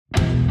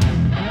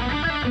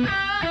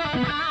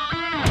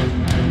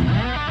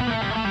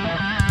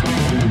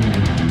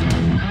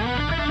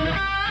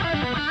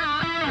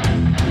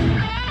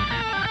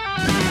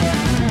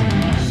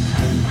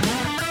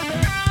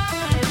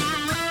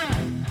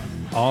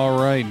All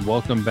right,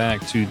 welcome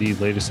back to the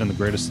latest and the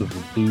greatest of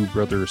the Blue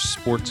Brothers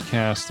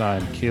Sportscast.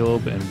 I'm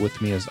Caleb, and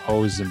with me, as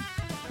always, is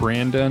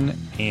Brandon.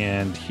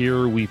 And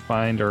here we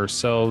find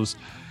ourselves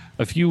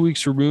a few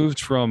weeks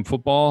removed from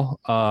football.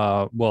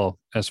 Well,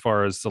 as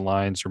far as the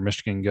Lions or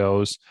Michigan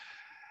goes,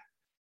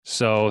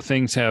 so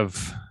things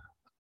have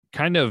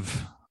kind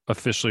of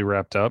officially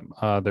wrapped up.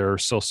 There are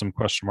still some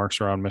question marks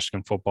around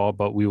Michigan football,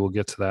 but we will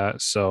get to that.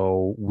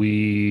 So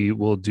we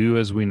will do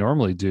as we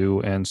normally do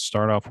and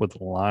start off with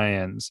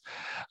Lions.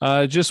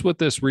 Just with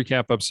this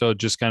recap episode,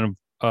 just kind of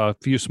a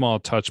few small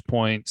touch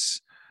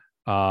points.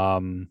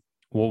 What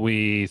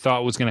we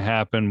thought was going to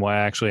happen, what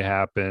actually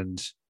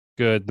happened,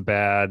 good, the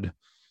bad,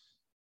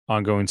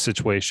 ongoing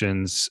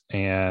situations,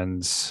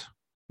 and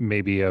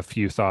maybe a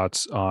few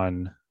thoughts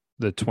on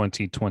the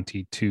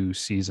 2022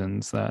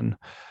 seasons then.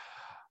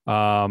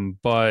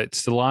 But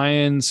the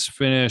Lions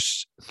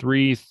finished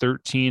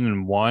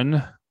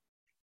 3-13-1,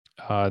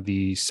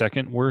 the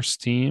second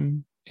worst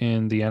team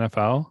in the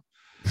NFL.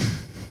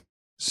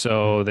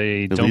 So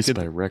they At don't least get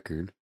by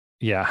record.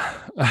 yeah.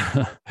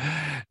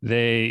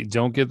 They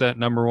don't get that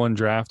number one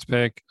draft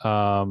pick.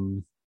 But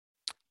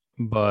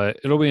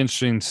it'll be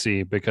interesting to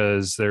see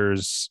because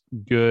there's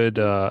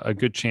a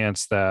good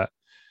chance that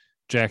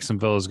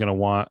Jacksonville is going to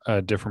want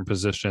a different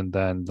position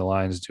than the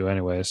Lions do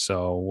anyway.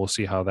 So we'll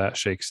see how that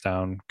shakes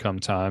down come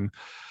time.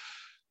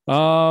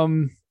 I'll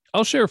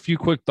share a few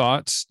quick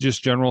thoughts,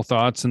 just general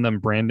thoughts, and then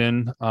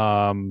Brandon,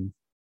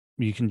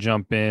 you can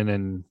jump in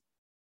and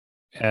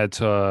add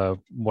to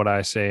what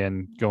I say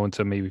and go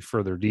into maybe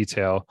further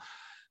detail.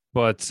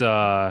 But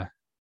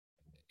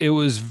it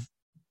was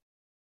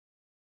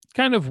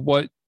kind of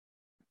what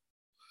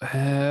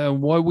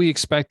we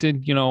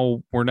expected. You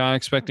know, we're not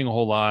expecting a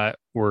whole lot.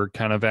 We're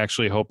kind of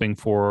actually hoping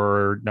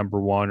for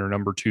number one or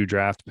number two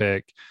draft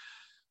pick.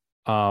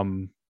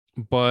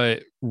 But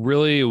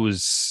really it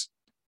was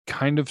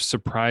kind of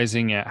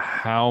surprising at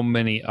how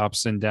many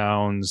ups and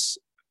downs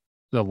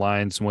the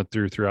Lions went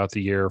throughout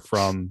the year,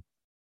 from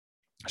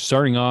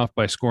starting off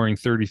by scoring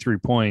 33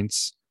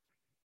 points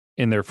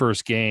in their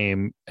first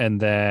game.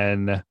 And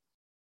then,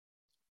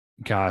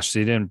 gosh,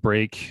 they didn't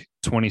break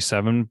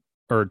 27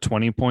 or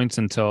 20 points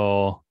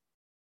until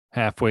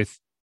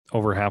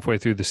over halfway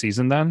through the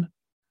season then.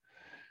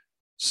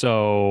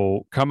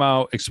 So come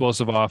out,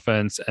 explosive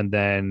offense, and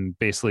then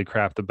basically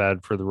crap the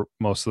bed for the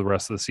most of the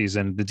rest of the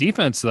season. The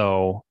defense,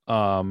 though,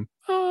 on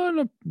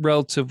a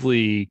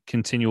relatively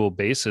continual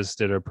basis,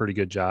 did a pretty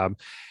good job.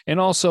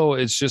 And also,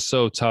 it's just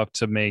so tough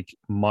to make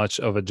much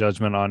of a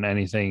judgment on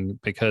anything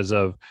because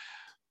of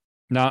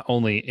not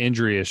only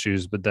injury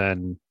issues, but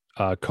then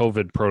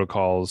COVID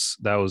protocols.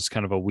 That was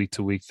kind of a week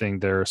to week thing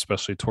there,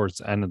 especially towards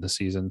the end of the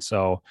season.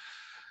 So,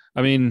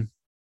 I mean,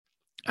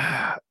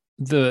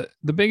 the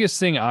biggest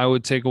thing I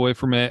would take away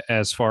from it,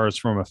 as far as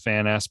from a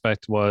fan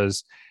aspect,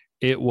 was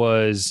it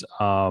was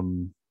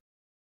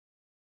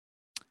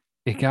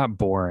it got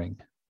boring.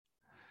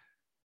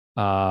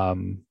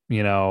 You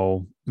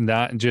know,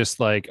 not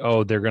just like,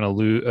 oh, they're gonna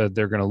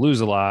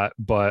lose a lot,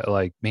 but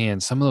like, man,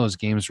 some of those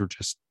games were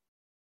just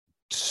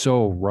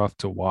so rough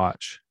to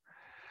watch.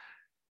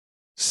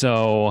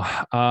 So,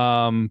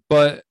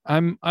 but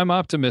I'm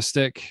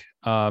optimistic.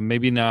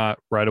 Maybe not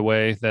right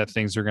away that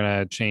things are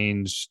going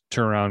to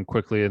turn around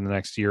quickly in the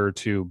next year or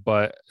two,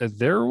 but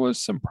there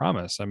was some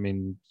promise. I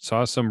mean,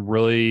 saw some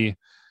really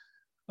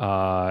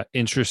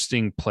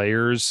interesting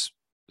players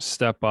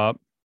step up.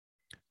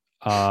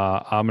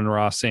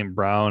 Amon-Ra St.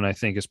 Brown, I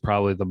think, is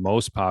probably the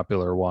most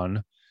popular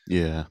one.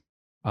 Yeah.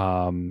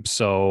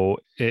 So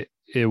it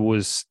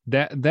was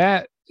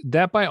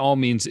that by all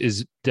means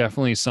is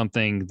definitely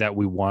something that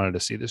we wanted to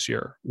see this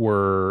year,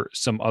 were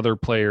some other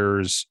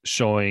players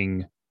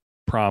showing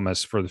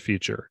promise for the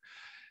future.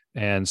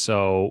 And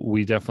so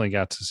we definitely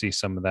got to see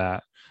some of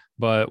that.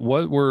 But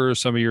what were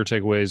some of your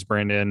takeaways,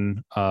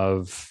 Brandon,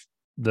 of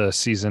the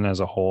season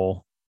as a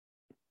whole?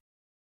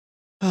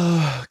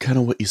 Kind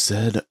of what you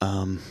said.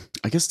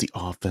 I guess the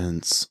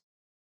offense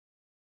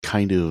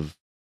kind of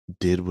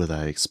did what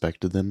I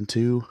expected them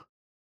to.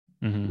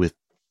 Mm-hmm. With,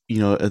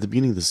 at the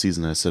beginning of the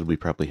season, I said we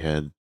probably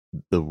had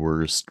the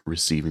worst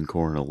receiving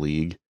core in the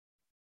league,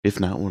 if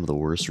not one of the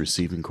worst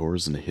receiving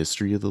cores in the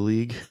history of the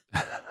league.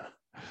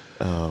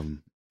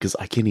 Because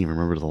I can't even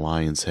remember the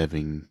Lions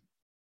having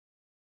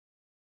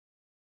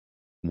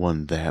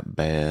one that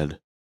bad.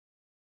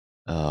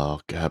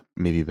 Oh God,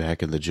 maybe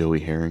back in the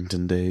Joey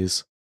Harrington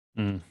days.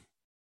 Mm.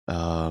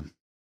 And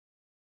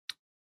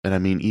I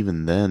mean,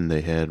 even then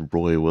they had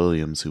Roy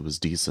Williams, who was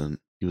decent.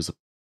 He was a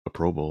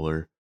Pro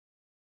Bowler.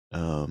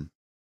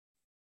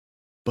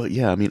 But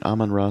yeah, I mean,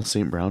 Amon-Ra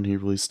St. Brown, he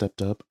really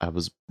stepped up. I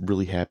was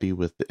really happy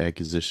with the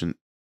acquisition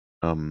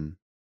of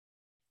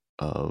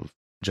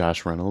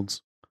Josh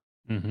Reynolds.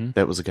 Mm-hmm.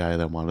 That was a guy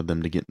that wanted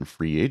them to get in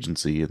free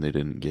agency, and they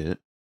didn't get.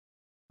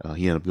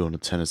 He ended up going to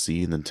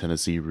Tennessee, and then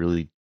Tennessee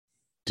really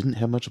didn't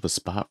have much of a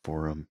spot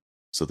for him,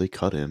 so they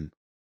cut him.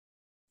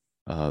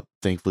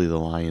 Thankfully, the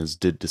Lions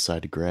did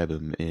decide to grab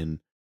him, and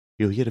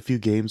he had a few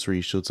games where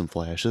he showed some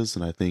flashes,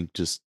 and I think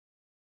just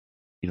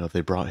if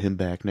they brought him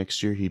back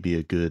next year, he'd be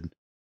a good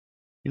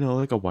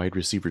like a wide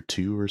receiver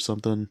 2 or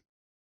something.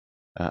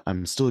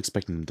 I'm still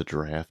expecting them to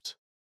draft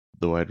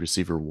the wide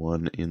receiver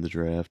 1 in the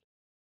draft.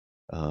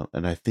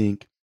 And I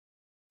think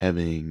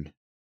having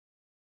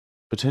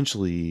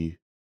potentially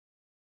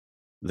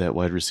that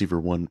wide receiver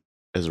 1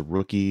 as a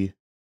rookie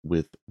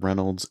with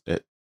Reynolds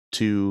at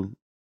 2,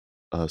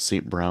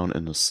 St. Brown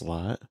in the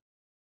slot.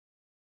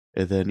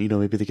 And then,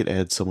 maybe they could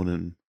add someone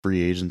in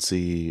free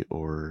agency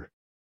or,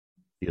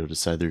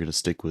 decide they're going to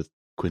stick with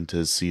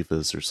Quintez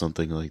Cephas or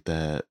something like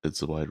that.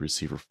 It's a wide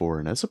receiver 4.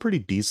 And that's a pretty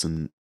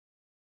decent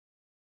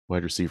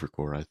wide receiver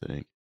core, I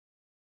think.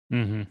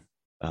 Mm-hmm.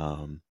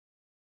 Um,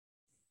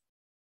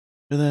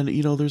 and then,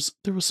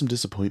 there was some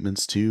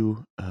disappointments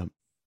too.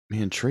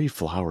 Man, Trey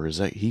Flowers,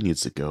 he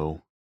needs to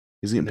go.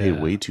 He's getting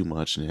paid way too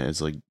much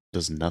and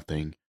does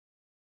nothing.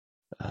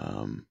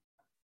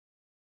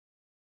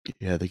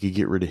 Yeah, they could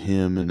get rid of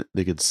him and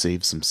they could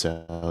save some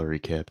salary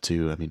cap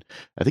too. I mean,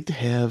 I think they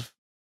have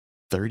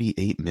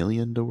 38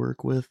 million to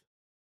work with.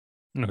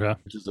 Okay.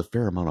 Which is a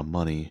fair amount of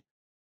money.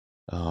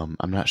 I'm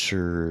not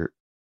sure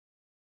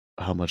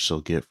how much they'll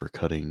get for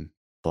cutting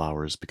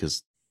Flowers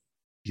because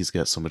he's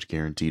got so much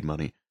guaranteed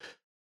money.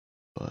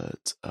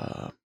 But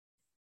I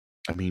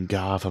mean,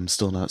 Goff, I'm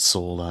still not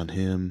sold on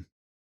him.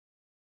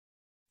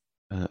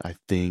 I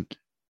think.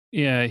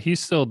 Yeah,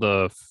 he's still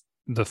the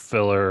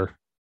filler,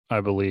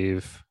 I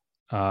believe.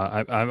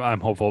 I'm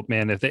hopeful,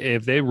 man.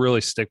 If they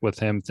really stick with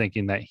him,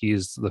 thinking that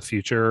he's the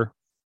future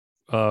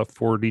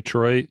for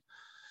Detroit,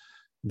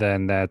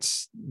 then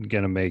that's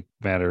gonna make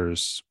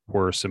matters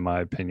worse, in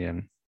my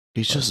opinion.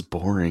 He's just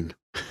boring.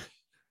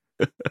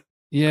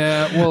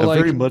 Yeah, well, I'm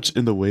very much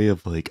in the way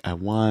of I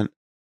want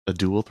a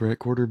dual threat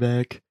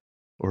quarterback,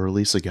 or at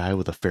least a guy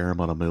with a fair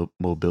amount of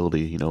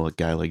mobility. A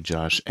guy like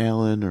Josh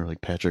Allen or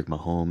like Patrick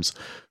Mahomes,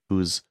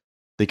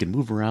 they can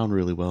move around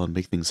really well and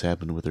make things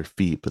happen with their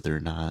feet, but they're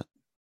not.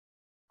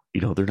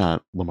 They're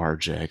not Lamar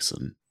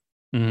Jackson.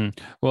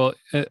 Mm-hmm. Well,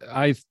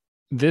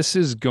 this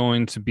is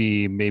going to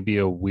be maybe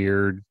a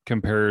weird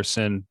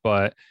comparison,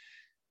 but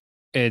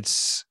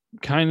it's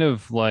kind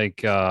of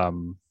like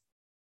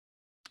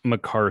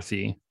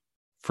McCarthy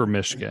for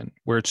Michigan,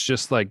 where it's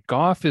just like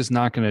Goff is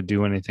not going to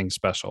do anything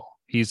special.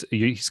 He's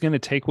going to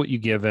take what you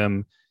give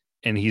him,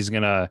 and he's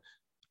going to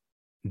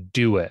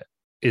do it.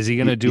 Is he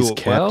going to do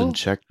it well? Captain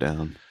check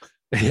down.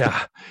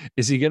 Yeah.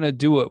 Is he going to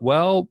do it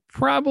well?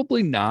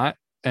 Probably not.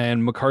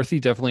 And McCarthy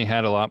definitely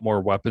had a lot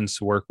more weapons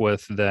to work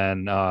with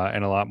than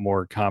and a lot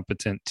more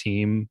competent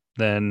team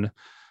than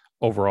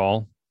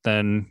overall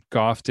than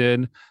Goff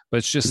did. But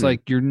it's just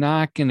like you're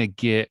not going to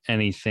get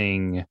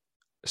anything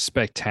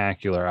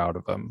spectacular out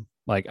of him.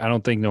 Like, I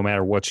don't think no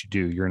matter what you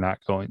do, you're not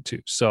going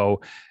to. So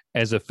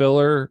as a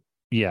filler,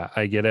 yeah,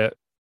 I get it.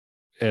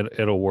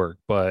 It'll work.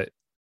 But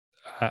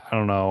I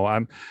don't know.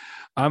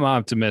 I'm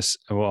optimistic.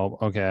 Well,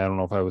 okay, I don't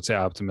know if I would say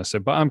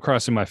optimistic, but I'm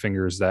crossing my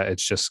fingers that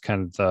it's just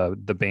kind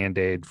of the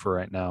Band-Aid for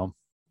right now.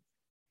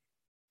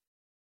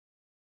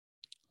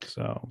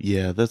 So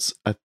yeah,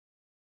 I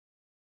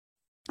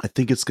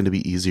think it's going to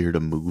be easier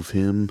to move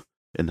him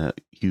in that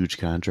huge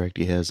contract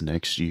he has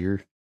next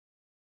year.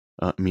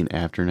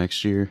 After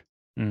next year.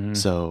 Mm-hmm.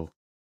 So,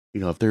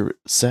 if they're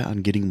set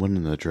on getting one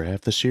in the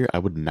draft this year, I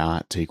would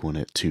not take one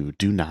at 2.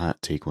 Do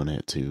not take one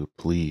at 2,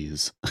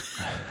 please.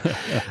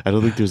 I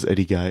don't think there's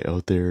any guy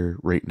out there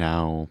right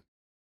now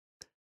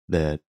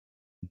that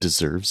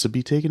deserves to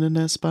be taken in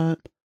that spot.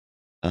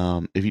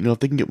 If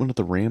they can get one at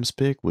the Rams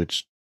pick,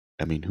 which,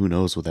 who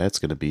knows what that's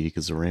going to be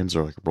because the Rams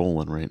are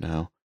rolling right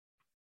now.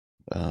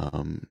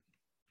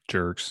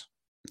 Jerks.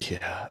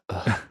 Yeah.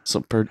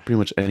 So pretty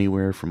much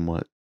anywhere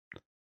from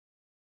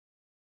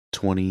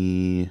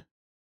 29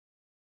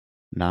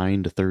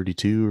 to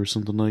 32 or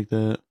something like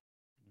that.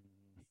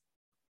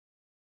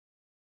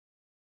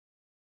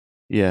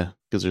 Yeah,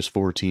 because there's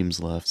 4 teams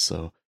left,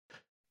 so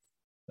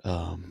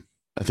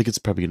I think it's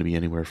probably going to be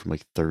anywhere from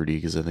 30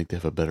 because I think they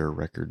have a better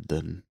record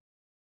than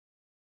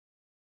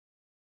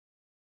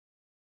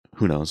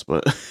who knows,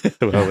 but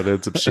how it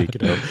ends up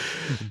shaking out.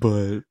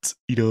 But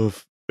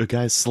if a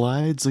guy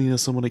slides,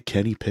 someone like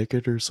Kenny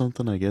Pickett or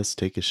something, I guess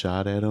take a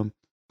shot at him.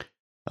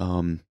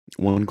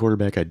 One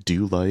quarterback I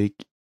do like,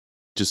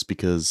 just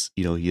because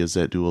he is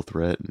that dual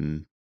threat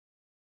and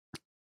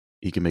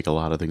he can make a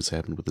lot of things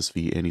happen with his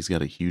feet, and he's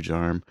got a huge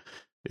arm,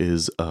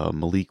 is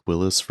Malik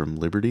Willis from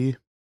Liberty.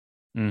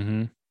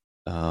 Mm-hmm.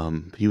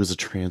 He was a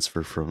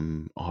transfer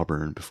from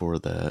Auburn before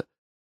that,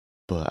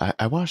 but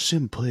I watched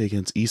him play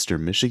against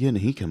Eastern Michigan, and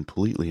he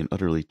completely and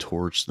utterly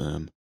torched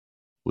them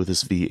with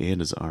his feet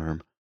and his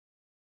arm.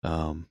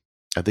 I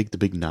think the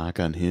big knock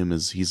on him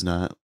is he's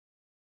kind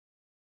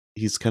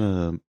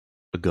of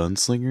a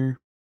gunslinger,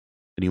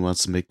 and he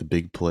wants to make the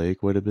big play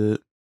quite a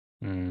bit.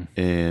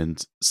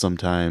 And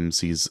sometimes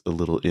he's a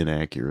little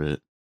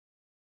inaccurate,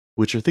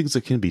 which are things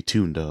that can be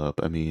tuned up.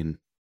 I don't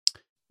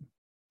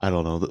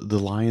know. The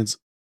Lions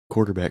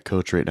quarterback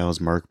coach right now is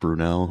Mark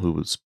Brunell,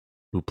 who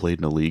played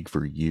in the league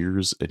for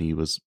years, and he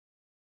was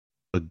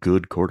a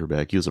good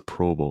quarterback. He was a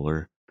Pro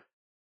Bowler.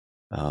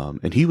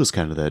 And he was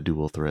kind of that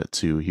dual threat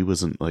too. He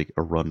wasn't like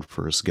a run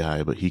first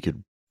guy, but he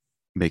could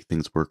make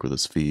things work with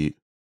his feet.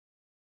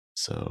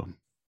 So,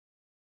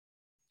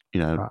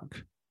 you know,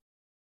 Rock.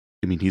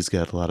 I mean, he's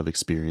got a lot of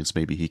experience.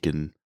 Maybe he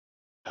can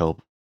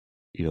help,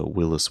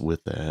 Willis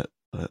with that.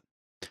 But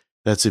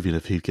that's even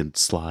if he can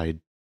slide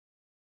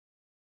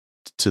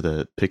to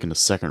the pick in the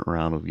second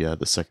round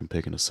the second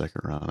pick in the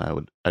second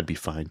round. I'd be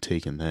fine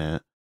taking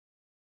that.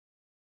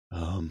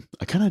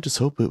 I kind of just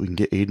hope that we can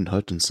get Aiden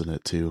Hutchinson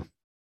at 2.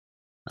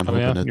 I'm Oh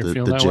yeah, hoping that you're the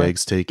feeling that way.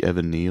 Jags take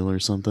Evan Neal or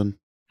something.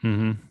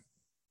 Mm-hmm.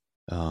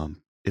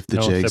 If the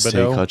No Jags take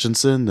Thibodeau.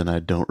 Hutchinson, then I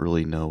don't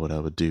really know what I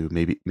would do.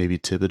 Maybe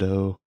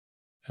Thibodeau.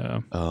 Yeah.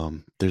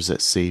 There's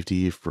that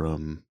safety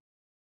from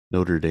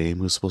Notre Dame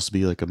who's supposed to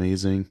be like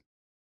amazing.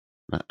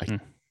 Hmm.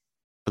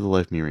 For the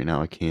life of me right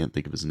now, I can't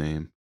think of his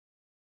name.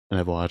 And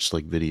I've watched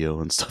like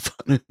video and stuff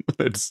on him,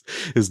 but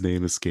his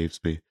name escapes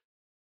me.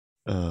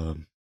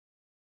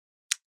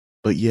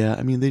 But yeah,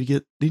 I mean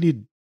they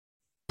need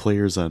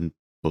players on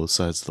both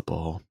sides of the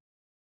ball.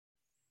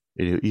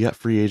 You got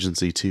free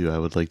agency too. I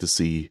would like to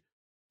see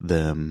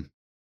them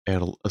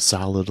add a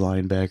solid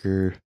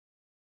linebacker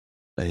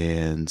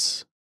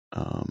and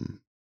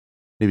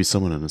maybe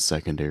someone in the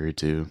secondary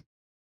too.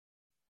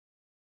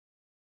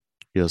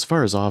 As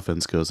far as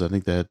offense goes, I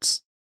think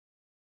that's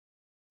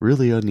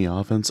really on the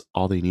offense.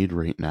 All they need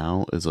right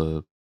now is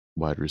a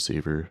wide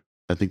receiver.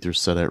 I think they're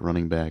set at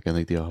running back. I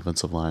think the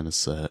offensive line is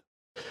set.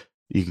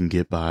 You can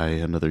get by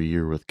another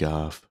year with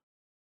Goff,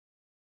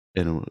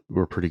 and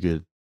we're pretty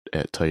good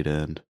at tight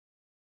end.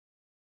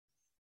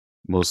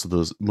 Most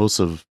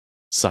of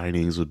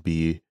signings would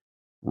be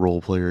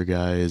role player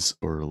guys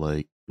or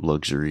like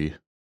luxury.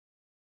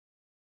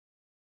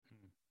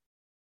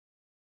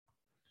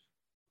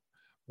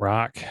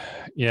 Rock.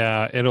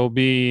 Yeah, it'll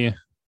be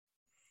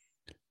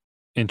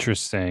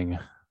interesting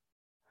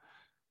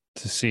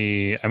to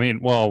see. I mean,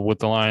 well, with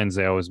the Lions,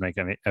 they always make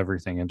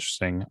everything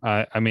interesting.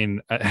 I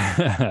mean,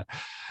 I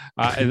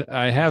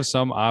have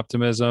some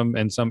optimism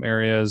in some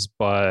areas,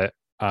 but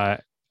I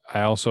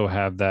also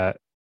have that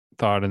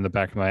thought in the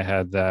back of my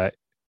head that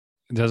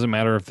it doesn't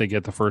matter if they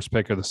get the first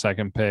pick or the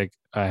second pick.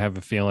 I have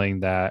a feeling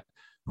that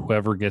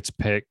whoever gets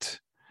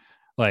picked,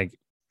 like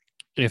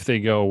if they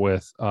go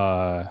with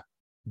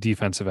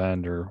defensive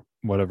end or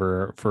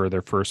whatever for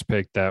their first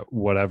pick, that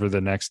whatever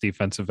the next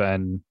defensive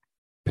end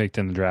picked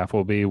in the draft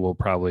will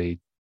probably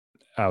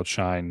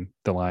outshine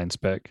the Lions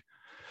pick.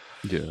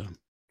 Yeah.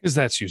 Because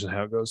that's usually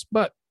how it goes.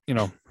 But,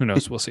 who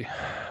knows? We'll see.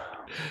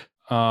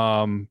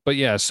 But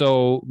yeah,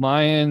 so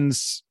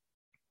Lions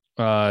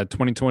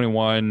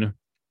 2021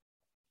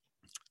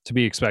 to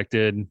be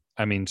expected.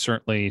 I mean,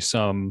 certainly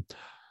some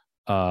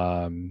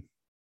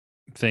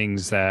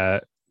things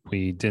that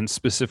we didn't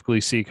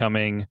specifically see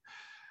coming.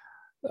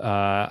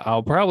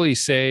 I'll probably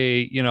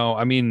say,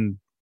 I mean,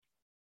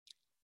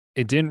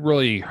 it didn't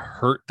really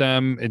hurt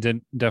them. It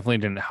definitely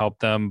didn't help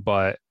them,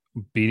 but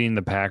beating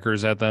the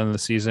Packers at the end of the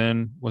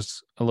season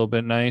was a little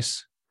bit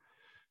nice.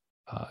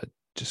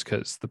 Just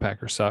because the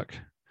Packers suck.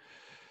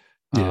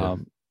 Yeah.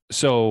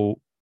 So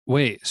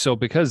wait, so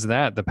because of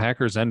that, the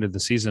Packers ended the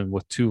season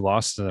with 2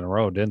 losses in a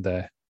row, didn't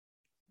they?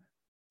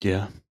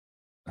 Yeah.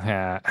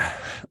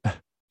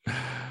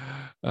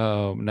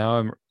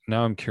 Now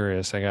I'm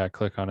curious. I gotta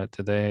click on it.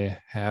 Did they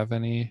have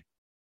any?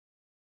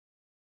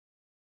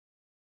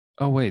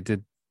 Oh wait,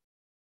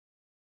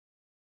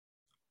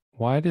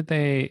 why did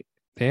they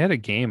had a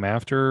game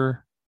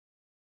after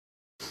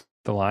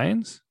the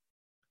Lions?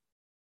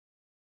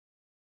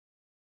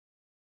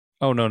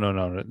 Oh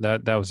no.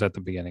 That was at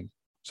the beginning.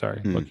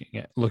 Sorry,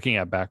 looking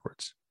at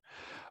backwards.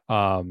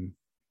 Yeah,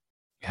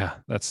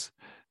 that's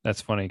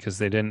funny because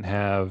they didn't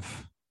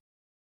have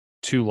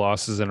 2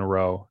 losses in a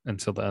row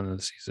until the end of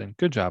the season.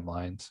 Good job,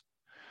 Lions.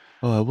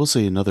 Oh, I will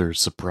say another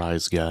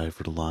surprise guy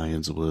for the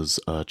Lions was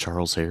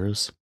Charles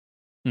Harris.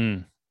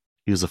 Mm.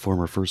 He was a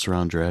former first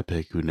round draft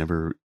pick who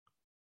never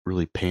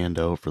really panned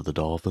out for the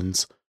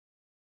Dolphins.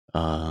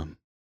 And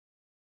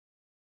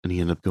he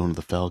ended up going to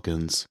the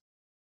Falcons.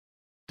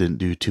 Didn't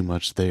do too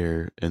much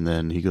there. And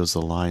then he goes to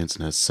the Lions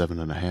and has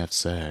 7.5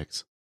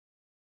 sacks.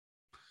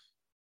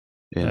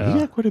 And he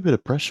got quite a bit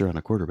of pressure on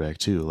a quarterback,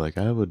 too. Like,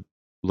 I would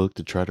look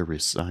to try to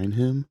resign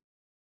him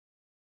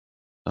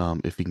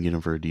if you can get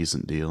him for a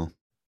decent deal.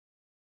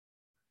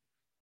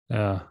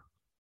 Yeah.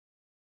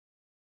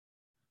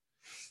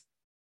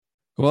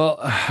 Well,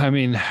 I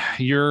mean,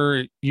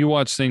 you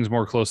watch things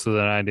more closely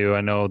than I do.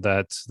 I know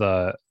that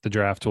the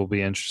draft will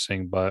be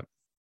interesting, but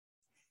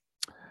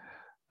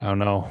I don't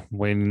know.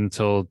 Waiting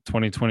until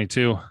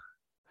 2022,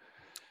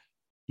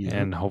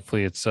 and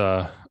hopefully it's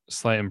a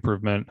slight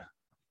improvement,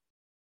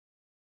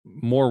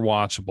 more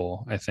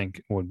watchable. I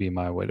think would be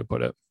my way to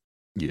put it.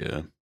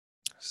 Yeah.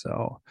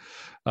 So,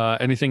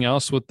 anything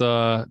else with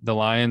the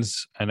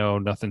Lions? I know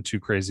nothing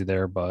too crazy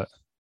there, but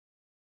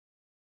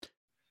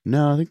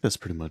no, I think that's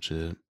pretty much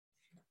it.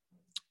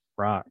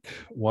 rock.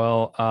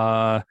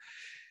 Well,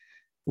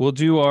 we'll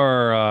do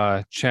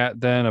our chat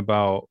then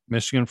about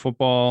Michigan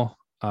football.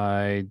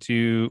 We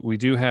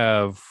do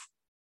have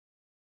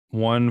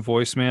one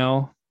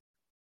voicemail,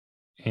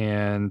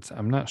 and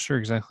I'm not sure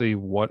exactly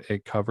what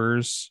it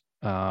covers.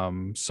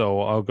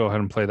 So I'll go ahead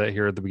and play that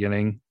here at the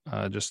beginning,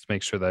 just to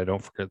make sure that I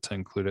don't forget to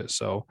include it.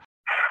 So,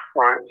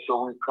 all right,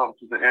 so we've come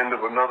to the end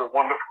of another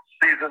wonderful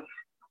season.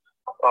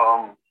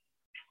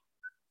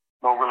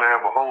 Don't really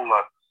have a whole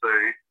lot to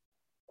say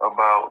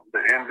about the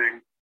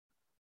ending.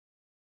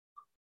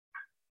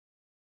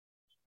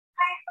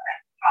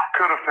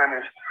 Could have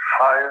finished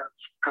higher,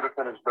 could have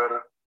finished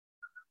better,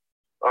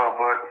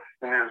 but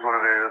it is what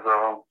it is.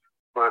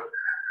 But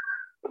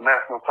the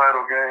national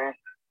title game,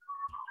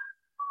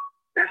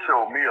 it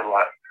showed me a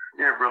lot.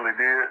 It really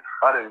did.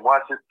 I didn't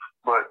watch it,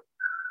 but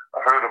I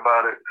heard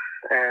about it,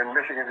 and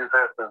Michigan just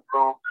has to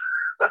improve.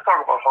 Let's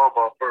talk about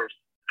Harbaugh first.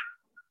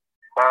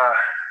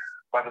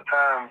 By the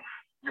time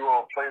you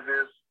all play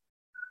this,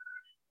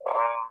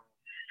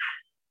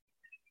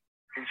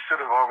 he should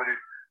have already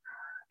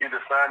either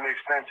signed the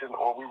extension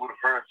or we would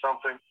have heard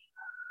something.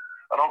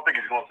 I don't think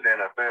he's going to the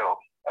NFL.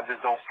 I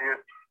just don't see it.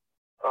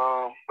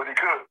 But he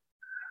could.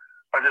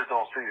 I just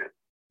don't see it.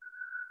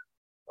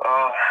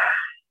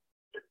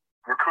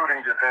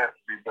 Recruiting just has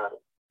to be better.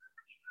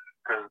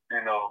 Because,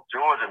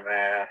 Georgia,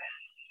 man,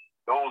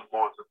 those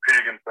boys are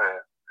big and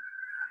fast.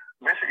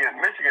 Michigan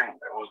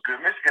was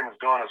good. Michigan has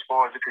gone as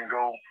far as it can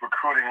go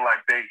recruiting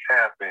like they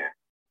have been.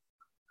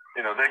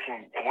 They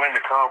can win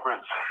the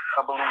conference.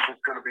 I believe it's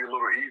going to be a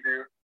little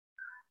easier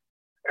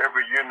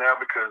every year now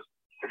because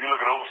if you look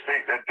at Old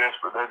State, they're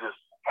desperate. They're just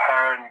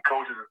hiring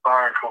coaches and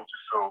firing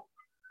coaches. So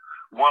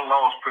one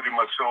loss pretty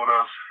much showed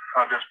us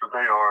how desperate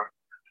they are.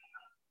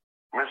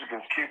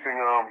 Michigan's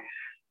keeping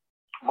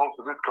most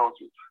of its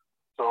coaches.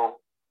 So,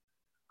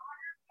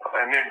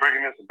 and then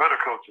bringing in some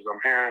better coaches.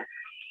 I'm hearing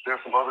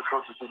there's some other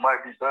coaches who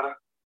might be better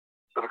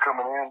that are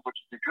coming in, which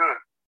would be good.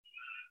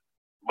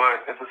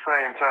 But at the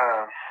same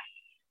time,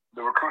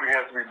 the recruiting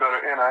has to be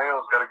better.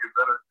 NIL's got to get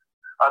better.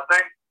 I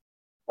think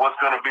what's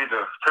going to be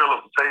the tail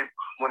of the tape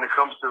when it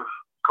comes to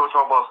Coach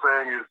Harbaugh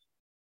saying is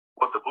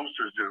what the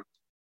boosters do.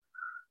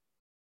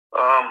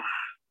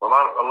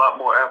 A lot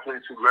more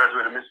athletes who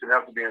graduated Michigan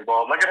have to be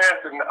involved. Like it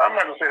has to. I'm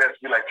not going to say that to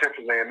be like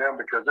Texas A&M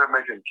because they're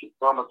making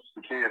promises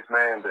to kids,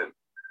 man, that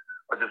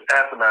are just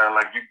asinine.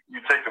 Like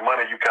you take the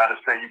money, you got to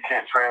stay. You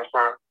can't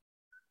transfer.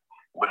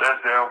 But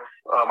that's them.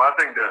 I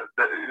think that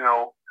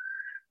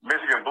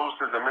Michigan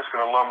boosters and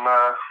Michigan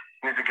alumni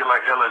need to get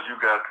like LSU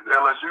got because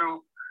LSU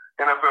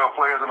NFL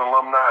players and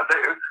alumni.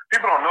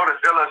 People don't know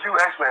this. LSU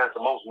actually has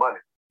the most money.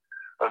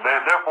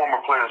 Their former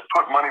players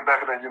put money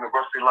back in their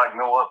university like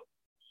no other.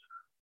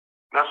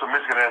 That's what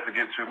Michigan has to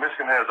get to.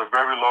 Michigan has a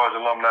very large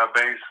alumni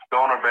base,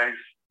 donor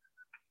base,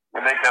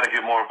 and they got to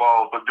get more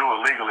involved, but do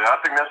it legally. I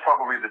think that's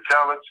probably the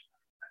challenge.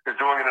 Is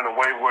doing it in a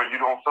way where you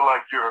don't feel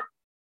like you're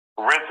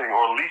renting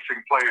or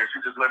leasing players.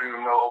 You're just letting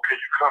them know, okay,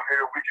 you come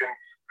here, we can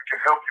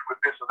help you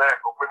with this or that,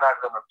 but we're not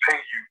going to pay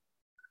you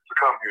to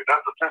come here.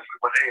 That's essentially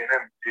what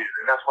A&M did,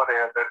 and that's why they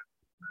have that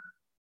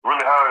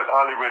really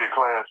highly rated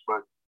class.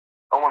 But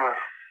I want to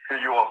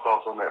hear your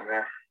thoughts on that,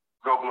 man.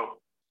 Go Blue.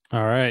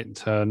 All right.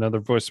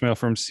 Another voicemail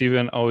from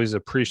Steven. Always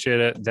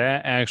appreciate it.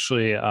 That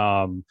actually,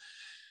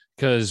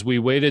 because we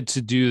waited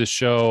to do the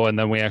show and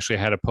then we actually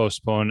had to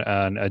postpone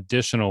an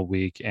additional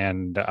week.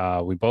 And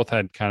we both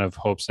had kind of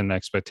hopes and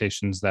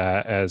expectations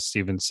that, as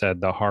Steven said,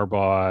 the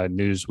Harbaugh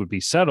news would be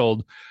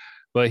settled.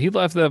 But he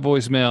left that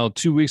voicemail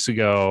 2 weeks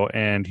ago,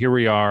 and here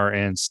we are,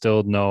 and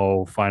still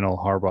no final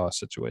Harbaugh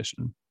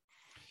situation.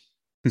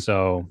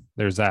 So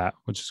there's that,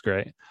 which is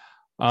great.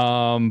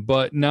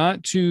 But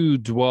not to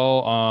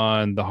dwell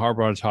on the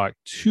Harbaugh talk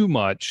too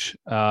much,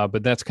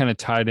 but that's kind of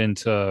tied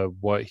into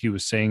what he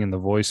was saying in the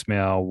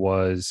voicemail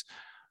was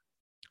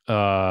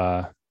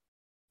the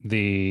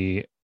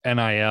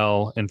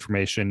NIL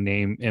information,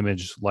 name,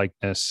 image,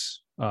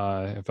 likeness,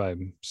 if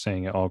I'm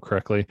saying it all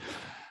correctly.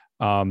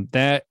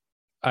 That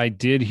I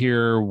did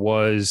hear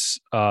was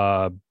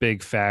a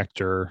big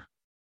factor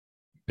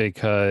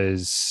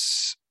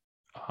because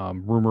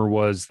rumor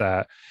was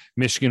that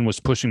Michigan was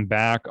pushing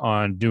back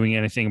on doing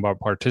anything about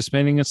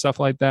participating and stuff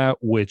like that,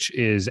 which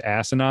is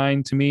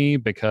asinine to me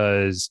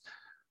because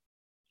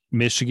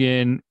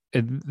Michigan,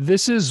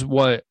 this is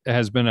what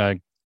has been a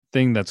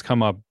thing that's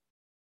come up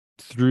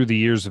through the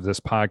years of this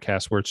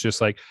podcast where it's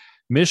just like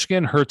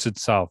Michigan hurts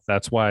itself.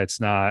 That's why it's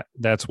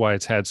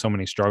had so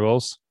many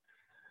struggles.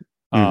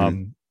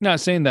 Not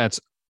saying that's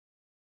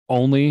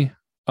only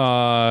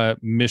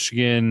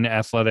Michigan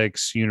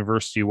athletics,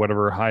 university,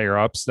 whatever higher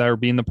ups that are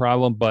being the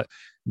problem, but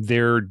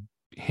they're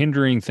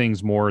hindering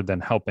things more than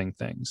helping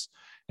things.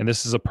 And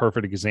this is a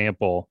perfect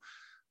example.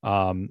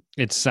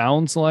 It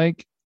sounds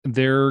like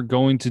they're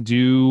going to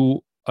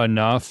do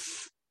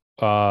enough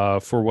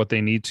for what they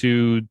need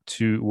to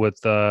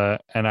with the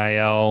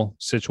NIL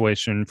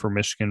situation for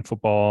Michigan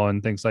football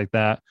and things like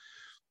that.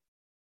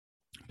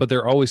 But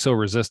they're always so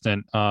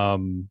resistant.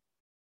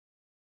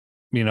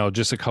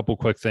 Just a couple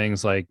quick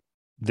things, like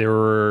there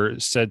were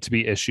said to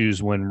be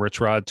issues when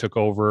Rich Rod took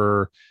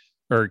over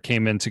or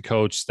came into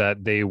coach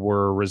that they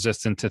were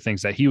resistant to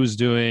things that he was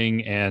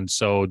doing. And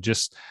so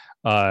just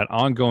an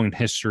ongoing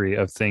history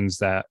of things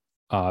that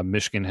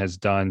Michigan has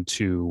done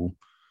to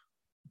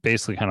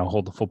basically kind of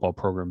hold the football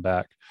program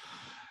back.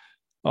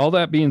 All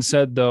that being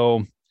said,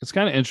 though, it's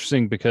kind of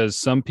interesting because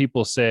some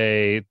people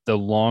say the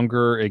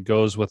longer it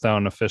goes without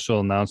an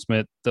official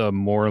announcement, the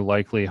more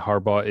likely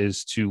Harbaugh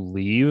is to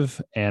leave.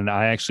 And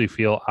I actually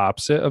feel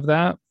opposite of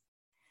that.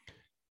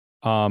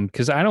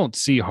 Because I don't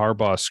see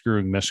Harbaugh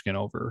screwing Michigan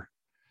over.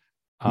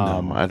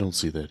 No, I don't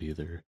see that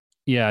either.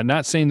 Yeah,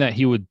 not saying that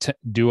he would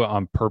do it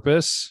on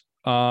purpose.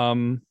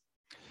 But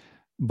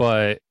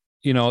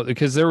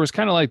because there was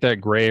kind of like that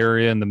gray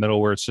area in the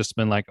middle where it's just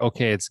been like,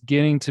 okay, it's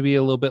getting to be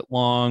a little bit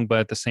long, but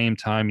at the same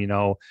time,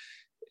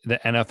 the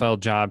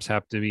NFL jobs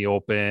have to be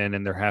open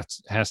and there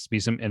has to be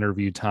some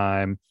interview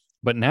time.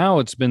 But now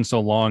it's been so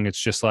long, it's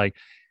just like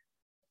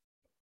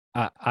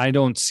I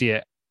don't see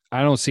it.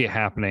 I don't see it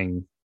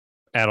happening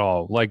at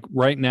all. Like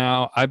right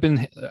now, I've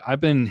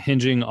been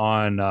hinging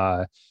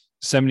on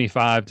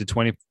 75 to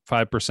 25%,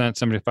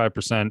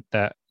 75%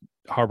 that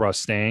Harbaugh's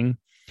staying.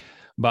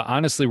 But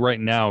honestly, right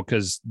now,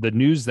 because the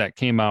news that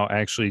came out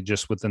actually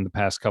just within the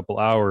past couple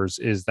hours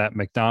is that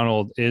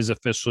McDonald is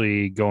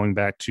officially going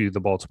back to the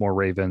Baltimore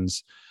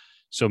Ravens.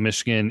 So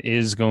Michigan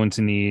is going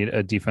to need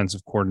a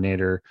defensive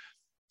coordinator,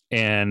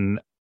 and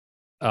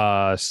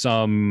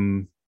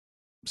some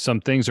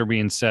things are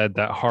being said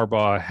that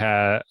Harbaugh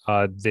had.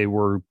 They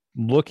were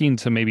looking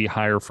to maybe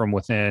hire from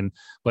within,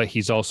 but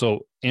he's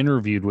also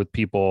interviewed with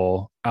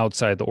people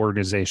outside the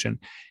organization.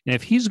 And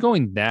if he's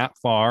going that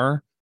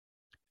far,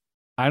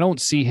 I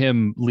don't see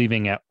him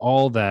leaving at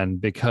all then,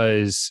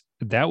 because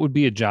that would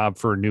be a job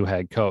for a new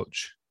head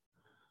coach.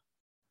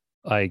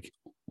 Like,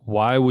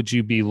 why would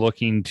you be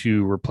looking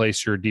to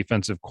replace your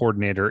defensive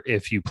coordinator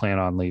if you plan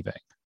on leaving?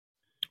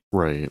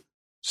 Right.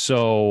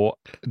 So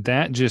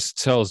that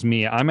just tells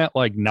me I'm at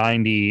like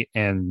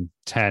 90-10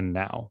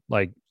 now.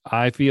 Like,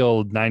 I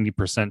feel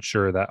 90%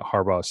 sure that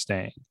Harbaugh is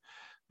staying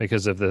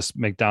because of this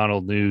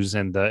McDonald news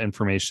and the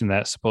information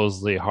that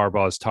supposedly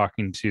Harbaugh is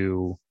talking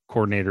to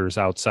coordinators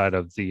outside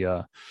of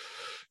the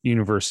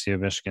University of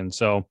Michigan.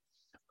 So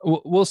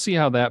we'll see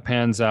how that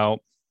pans out.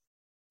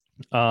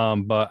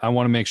 But I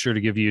want to make sure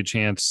to give you a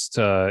chance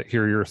to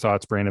hear your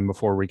thoughts, Brandon,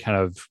 before we kind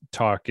of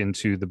talk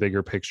into the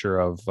bigger picture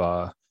of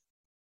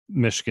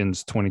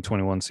Michigan's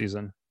 2021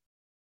 season.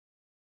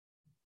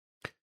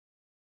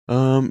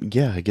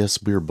 Yeah, I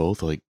guess we were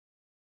both like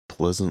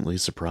pleasantly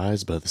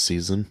surprised by the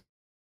season.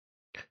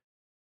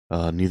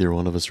 Neither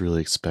one of us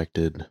really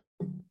expected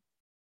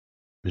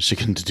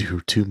Michigan to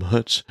do too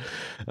much.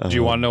 Do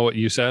you want to know what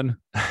you said?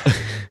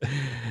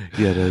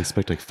 Yeah, did I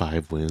expect like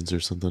 5 wins or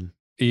something?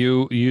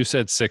 You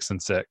said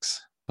 6-6.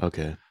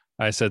 Okay.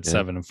 I said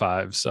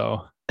 7-5.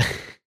 So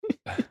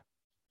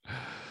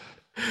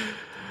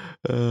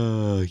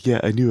yeah,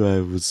 I knew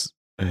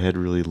I had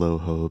really low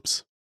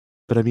hopes.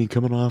 But I mean,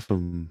 coming off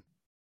from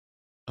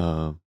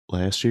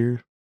last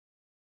year,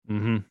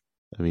 I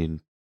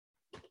mean,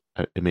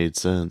 it made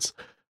sense.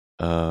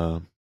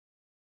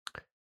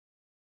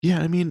 Yeah,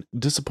 I mean,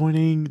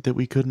 disappointing that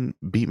we couldn't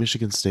beat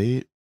Michigan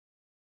State.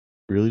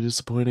 Really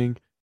disappointing.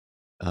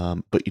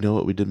 But you know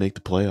what? We did make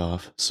the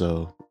playoff,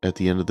 so at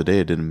the end of the day,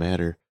 it didn't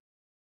matter.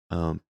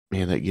 Man,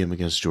 that game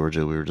against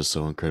Georgia, we were just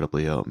so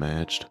incredibly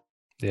outmatched.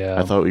 Yeah,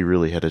 I thought we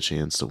really had a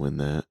chance to win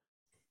that.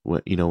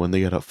 When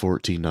they got up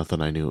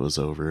 14-0, I knew it was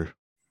over.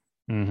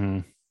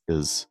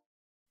 Because,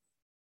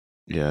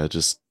 yeah,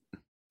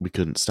 we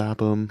couldn't stop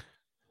them,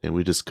 and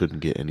we just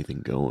couldn't get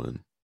anything going.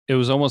 It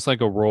was almost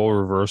like a role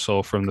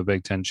reversal from the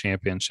Big Ten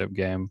championship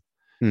game.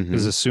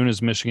 Because as soon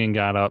as Michigan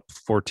got up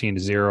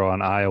 14-0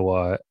 on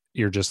Iowa,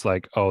 you're just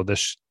like, oh,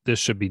 this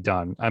should be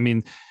done. I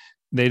mean,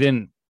 they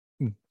didn't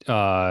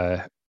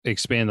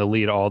expand the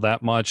lead all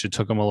that much. It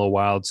took them a little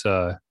while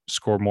to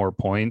score more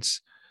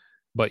points,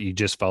 but you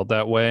just felt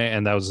that way.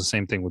 And that was the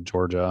same thing with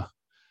Georgia.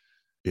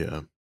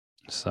 Yeah.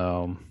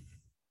 So.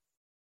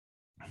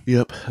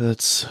 Yep,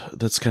 that's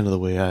kind of the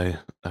way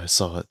I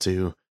saw it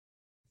too.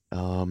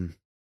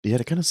 Yeah,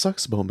 it kind of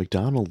sucks about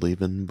McDonald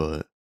leaving,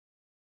 but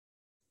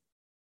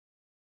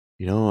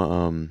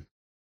I'm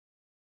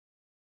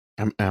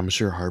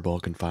sure Harbaugh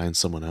can find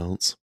someone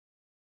else.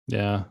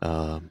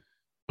 Yeah.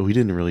 We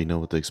didn't really know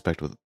what to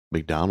expect with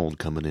McDonald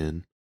coming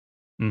in.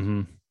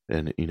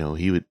 And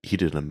he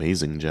did an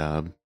amazing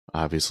job.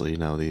 Obviously,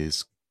 now that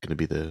he's going to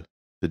be the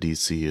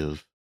DC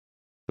of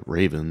the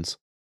Ravens.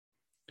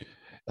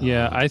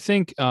 Yeah, I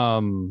think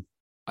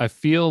I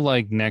feel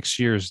like next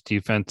year's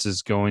defense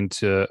is going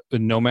to,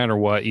 no matter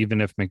what,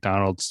 even if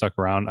McDonald stuck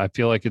around, I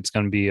feel like it's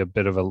going to be a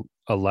bit of a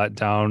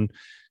letdown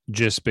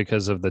just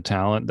because of the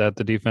talent that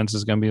the defense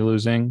is going to be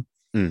losing.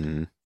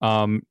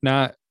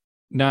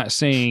 Not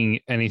saying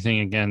anything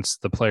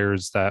against the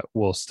players that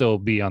will still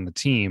be on the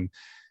team.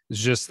 It's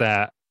just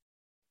that,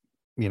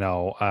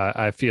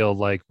 I feel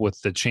like with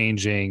the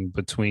changing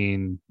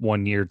between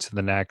one year to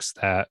the next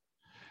that,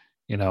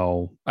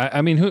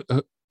 I mean,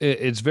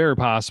 it's very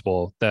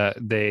possible that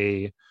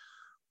they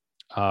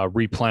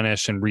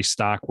replenish and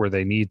restock where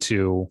they need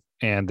to,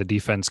 and the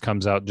defense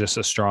comes out just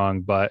as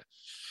strong. But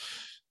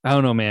I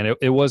don't know, man.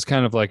 It was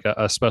kind of like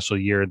a special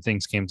year, and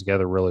things came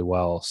together really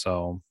well.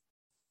 So,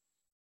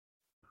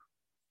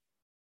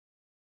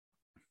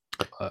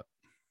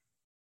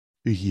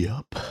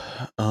 Yep.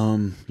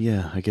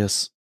 Yeah, I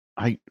guess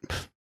I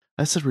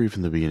I said right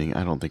from the beginning,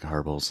 I don't think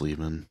Harbaugh's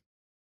leaving.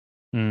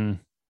 Mm,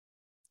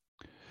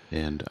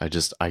 And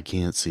I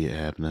can't see it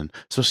happening,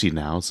 especially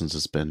now since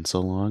it's been so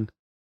long.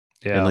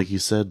 And yeah. like you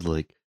said,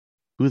 like,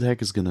 who the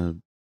heck is gonna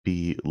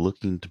be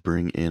looking to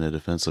bring in a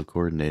defensive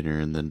coordinator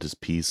and then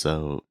just peace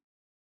out?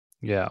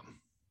 Yeah.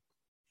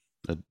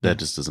 That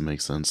just doesn't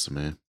make sense to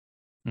me.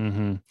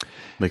 Mm-hmm.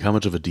 Like, how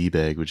much of a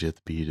d-bag would you have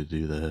to be to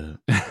do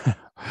that?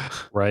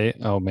 Right.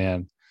 Oh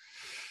man.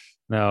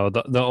 No,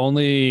 the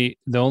only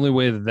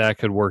way that that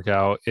could work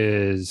out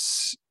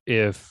is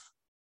if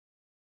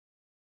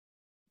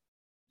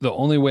the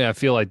only way I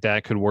feel like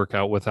that could work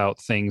out without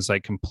things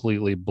like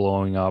completely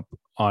blowing up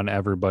on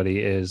everybody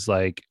is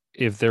like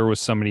if there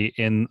was somebody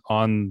in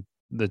on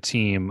the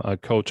team, a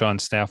coach on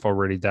staff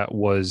already that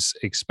was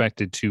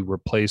expected to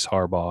replace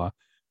Harbaugh.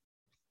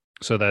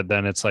 So that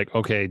then it's like,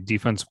 okay,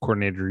 defensive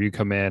coordinator, you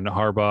come in,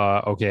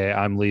 Harbaugh, okay,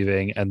 I'm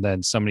leaving. And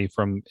then somebody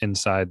from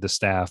inside the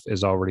staff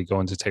is already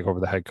going to take over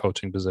the head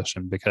coaching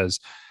position because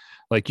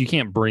like you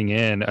can't bring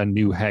in a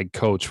new head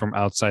coach from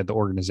outside the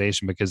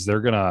organization because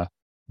they're going to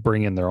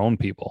bring in their own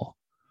people.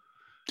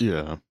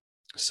 Yeah.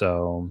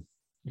 So,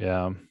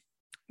 yeah.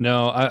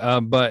 No,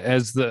 but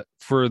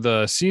for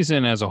the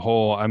season as a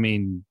whole, I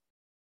mean,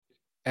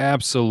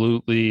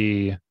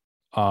 absolutely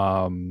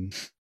um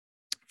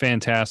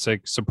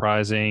fantastic,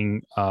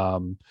 surprising,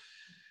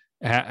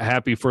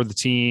 happy for the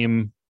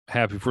team,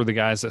 happy for the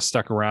guys that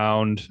stuck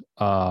around.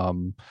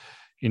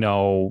 You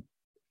know,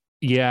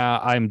 yeah,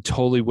 I'm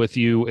totally with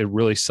you. It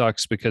really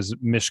sucks because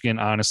Michigan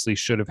honestly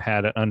should have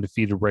had an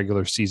undefeated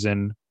regular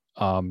season.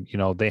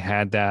 They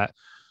had that.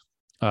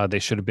 They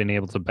should have been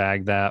able to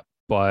bag that,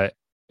 but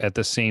at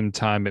the same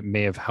time, it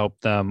may have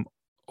helped them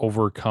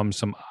overcome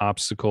some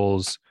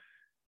obstacles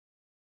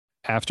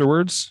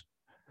afterwards.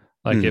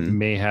 Like it Mm-hmm.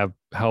 may have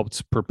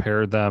helped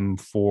prepare them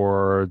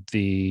for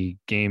the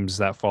games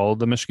that followed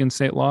the Michigan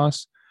State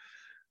loss,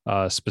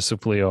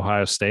 specifically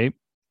Ohio State.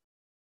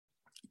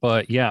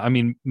 But yeah, I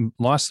mean,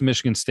 lost to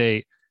Michigan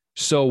State.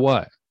 So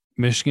what?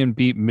 Michigan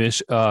beat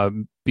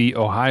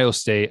Ohio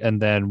State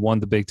and then won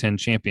the Big Ten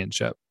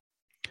championship.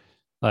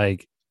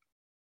 Like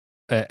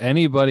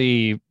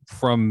anybody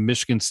from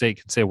Michigan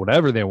State can say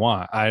whatever they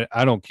want.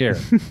 I don't care.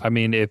 I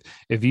mean,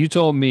 if you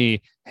told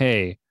me,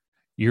 hey,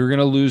 you're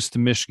gonna lose to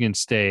Michigan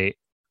State,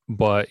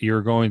 but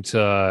you're going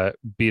to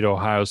beat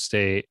Ohio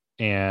State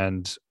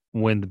and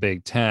win the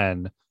Big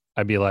Ten,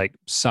 I'd be like,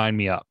 sign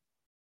me up.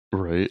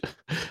 Right.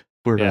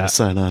 Where do I Yeah,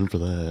 sign on for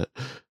that?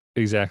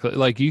 exactly.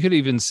 Like you could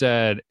even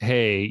said,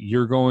 hey,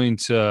 you're going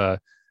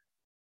to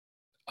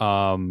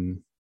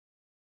um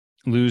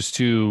lose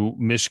to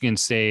Michigan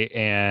State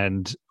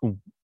and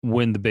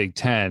win the Big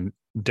Ten.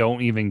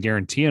 Don't even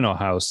guarantee an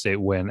Ohio State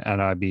win,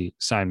 and I'd be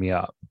sign me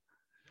up.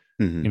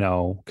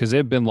 Mm-hmm. Because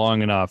it's been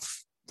long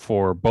enough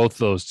for both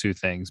those two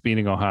things,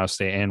 beating Ohio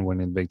State and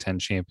winning the Big Ten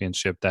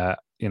championship, that,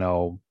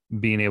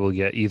 being able to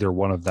get either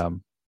one of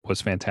them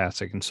was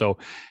fantastic. And so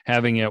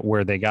having it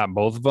where they got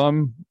both of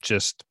them,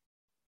 just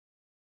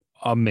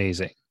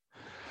amazing.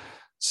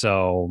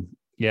 So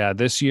yeah,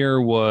 this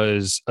year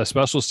was a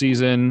special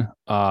season.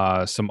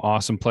 Some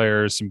awesome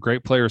players, some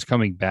great players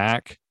coming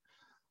back.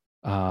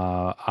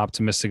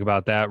 Optimistic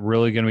about that.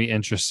 Really going to be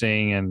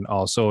interesting, and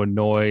also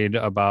annoyed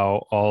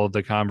about all of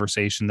the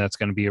conversation that's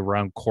going to be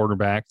around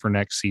quarterback for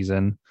next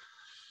season.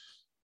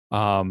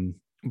 But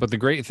the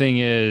great thing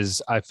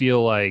is, I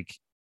feel like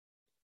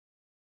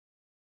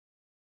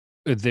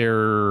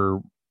there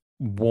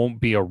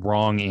won't be a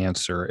wrong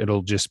answer.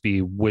 It'll just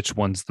be which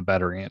one's the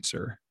better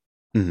answer.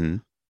 Mm-hmm.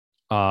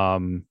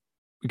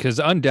 Because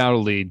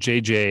undoubtedly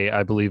JJ,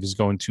 I believe, is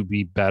going to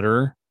be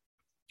better.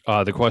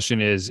 The question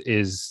is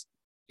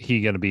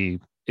he going to be,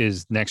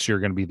 is next year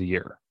going to be the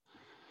year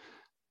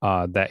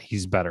that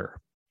he's better?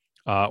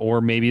 Or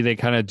maybe they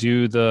kind of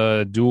do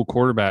the dual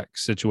quarterback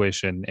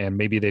situation and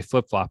maybe they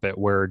flip flop it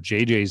where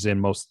JJ's in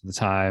most of the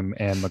time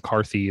and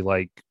McCarthy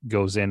like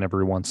goes in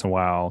every once in a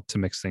while to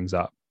mix things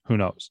up. Who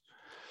knows?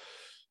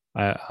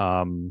 It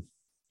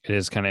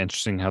is kind of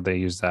interesting how they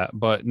use that,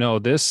 but no,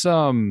 this,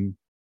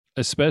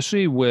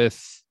 especially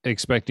with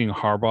expecting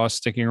Harbaugh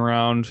sticking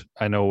around,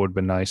 I know it would have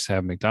been nice to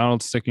have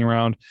McDonald sticking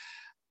around.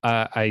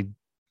 I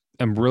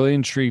am really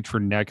intrigued for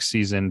next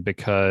season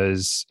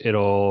because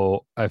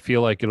I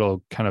feel like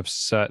it'll kind of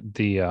set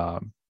the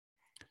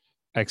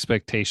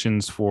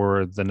expectations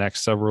for the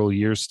next several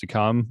years to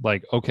come.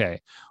 Like,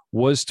 okay,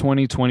 was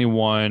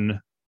 2021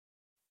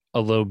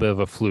 a little bit of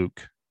a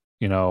fluke?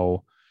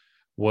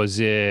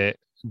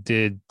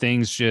 Did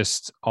things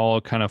just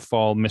all kind of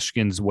fall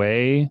Michigan's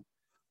way,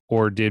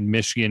 or did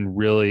Michigan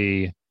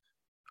really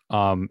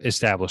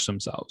establish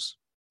themselves?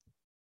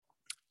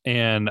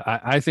 And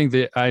I think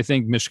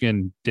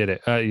Michigan did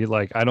it.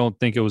 I don't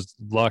think it was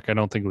luck. I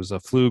don't think it was a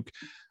fluke.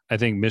 I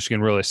think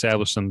Michigan really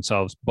established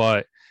themselves.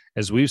 But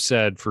as we've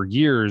said for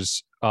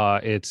years,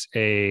 it's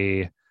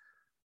a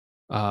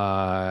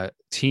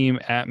team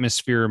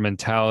atmosphere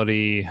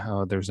mentality.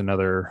 There's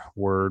another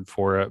word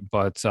for it,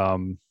 but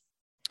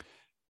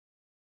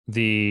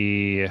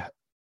the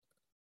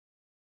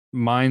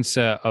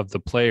mindset of the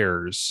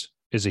players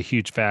is a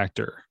huge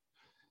factor.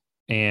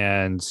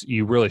 And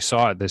you really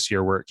saw it this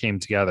year where it came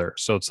together.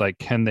 So it's like,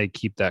 can they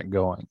keep that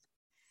going?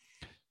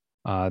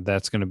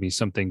 That's going to be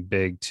something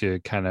big to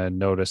kind of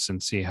notice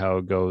and see how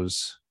it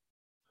goes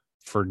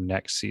for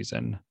next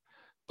season.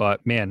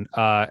 But man,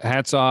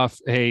 hats off.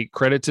 Hey,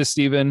 credit to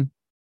Steven.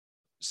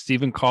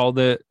 Steven called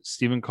it.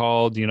 Steven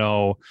called,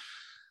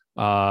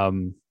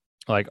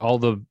 like all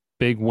the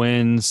big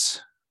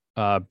wins,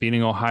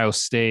 beating Ohio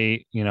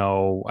State.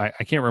 I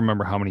can't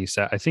remember how many he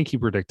said. I think he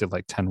predicted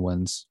like 10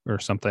 wins or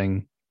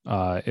something.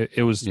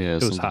 It was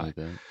high.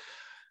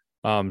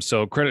 Like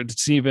so credit to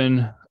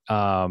Steven.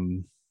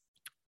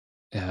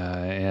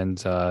 And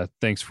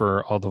thanks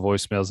for all the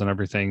voicemails and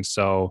everything.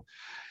 So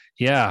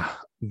yeah,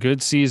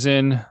 good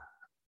season.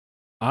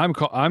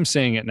 I'm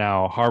saying it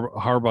now.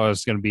 Harbaugh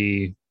is going to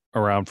be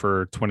around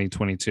for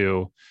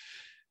 2022,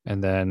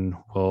 and then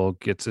we'll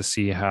get to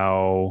see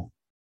how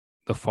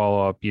the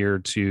follow-up year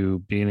to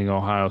beating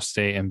Ohio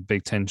State and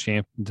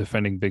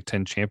defending Big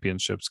Ten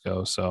championships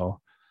go. So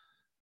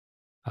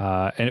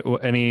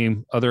any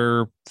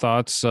other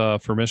thoughts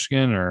for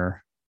Michigan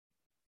or?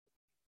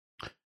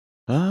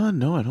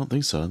 No, I don't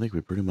think so. I think we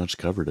pretty much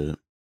covered it.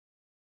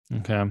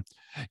 Okay.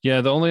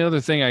 Yeah. The only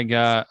other thing I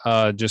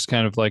got, just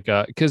kind of like,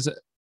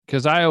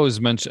 cause I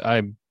always mention,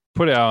 I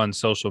put it out on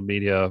social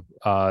media.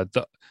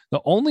 The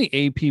only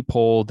AP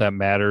poll that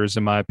matters,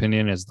 in my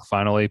opinion, is the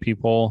final AP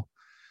poll,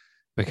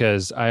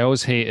 because I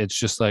always hate, it's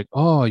just like,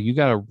 oh, you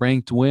got a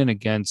ranked win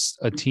against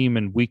a team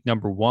in week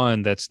number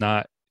 1 that's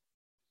not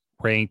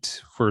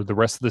ranked for the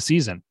rest of the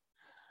season.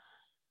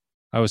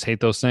 I always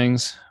hate those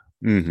things.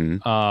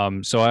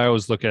 Mm-hmm. So I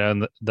always look at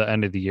the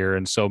end of the year.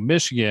 And so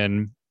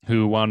Michigan,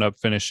 who wound up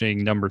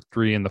finishing number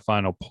 3 in the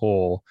final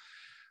poll,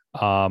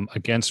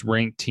 against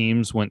ranked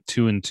teams, went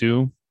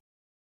 2-2.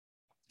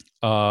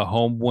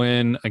 Home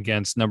win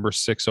against number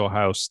 6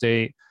 Ohio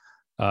State,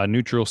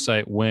 neutral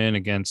site win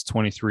against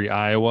 23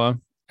 Iowa,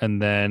 and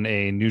then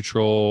a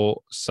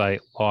neutral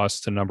site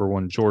loss to number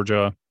 1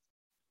 Georgia,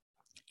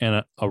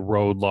 and a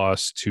road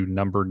loss to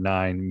number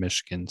 9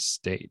 Michigan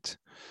State.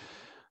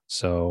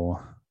 So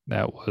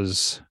that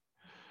was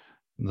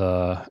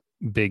the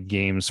big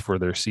games for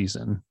their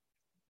season.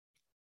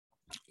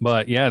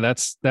 But yeah,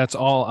 that's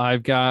all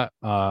I've got.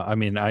 I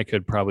mean, I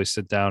could probably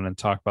sit down and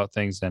talk about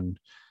things and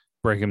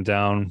break them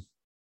down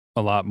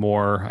a lot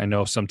more. I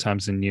know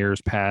sometimes in years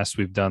past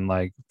we've done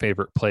like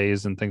favorite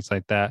plays and things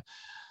like that.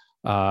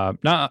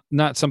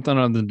 Not something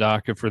on the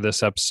docket for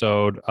this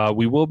episode.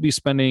 We will be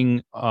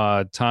spending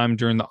time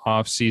during the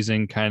off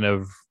season kind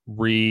of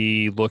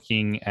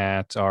re-looking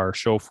at our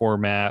show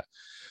format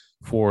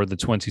for the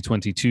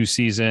 2022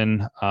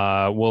 season.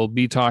 We'll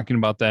be talking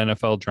about the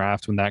NFL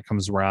draft when that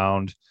comes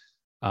around.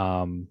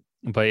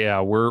 But yeah,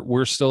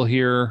 we're still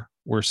here.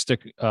 We're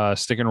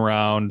sticking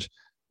around.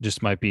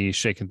 Just might be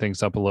shaking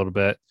things up a little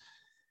bit.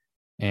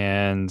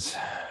 And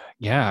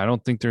yeah, I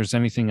don't think there's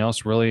anything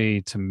else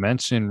really to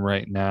mention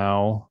right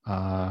now.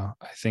 I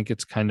think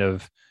it's kind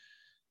of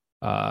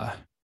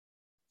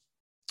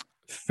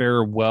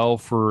farewell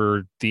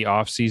for the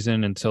off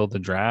season until the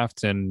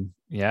draft. And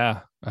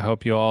yeah, I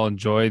hope you all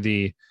enjoy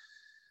the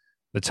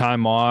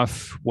time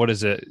off. What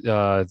is it?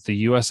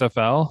 The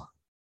USFL?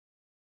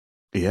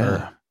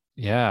 Yeah.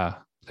 Yeah.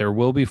 There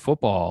will be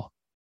football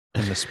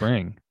in the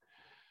spring.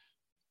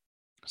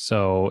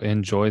 So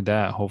enjoy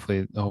that.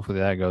 Hopefully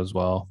that goes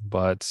well.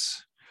 But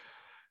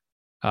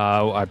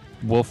I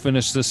will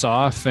finish this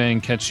off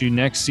and catch you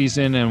next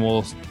season, and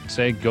we'll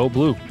say go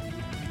blue.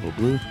 Go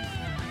blue.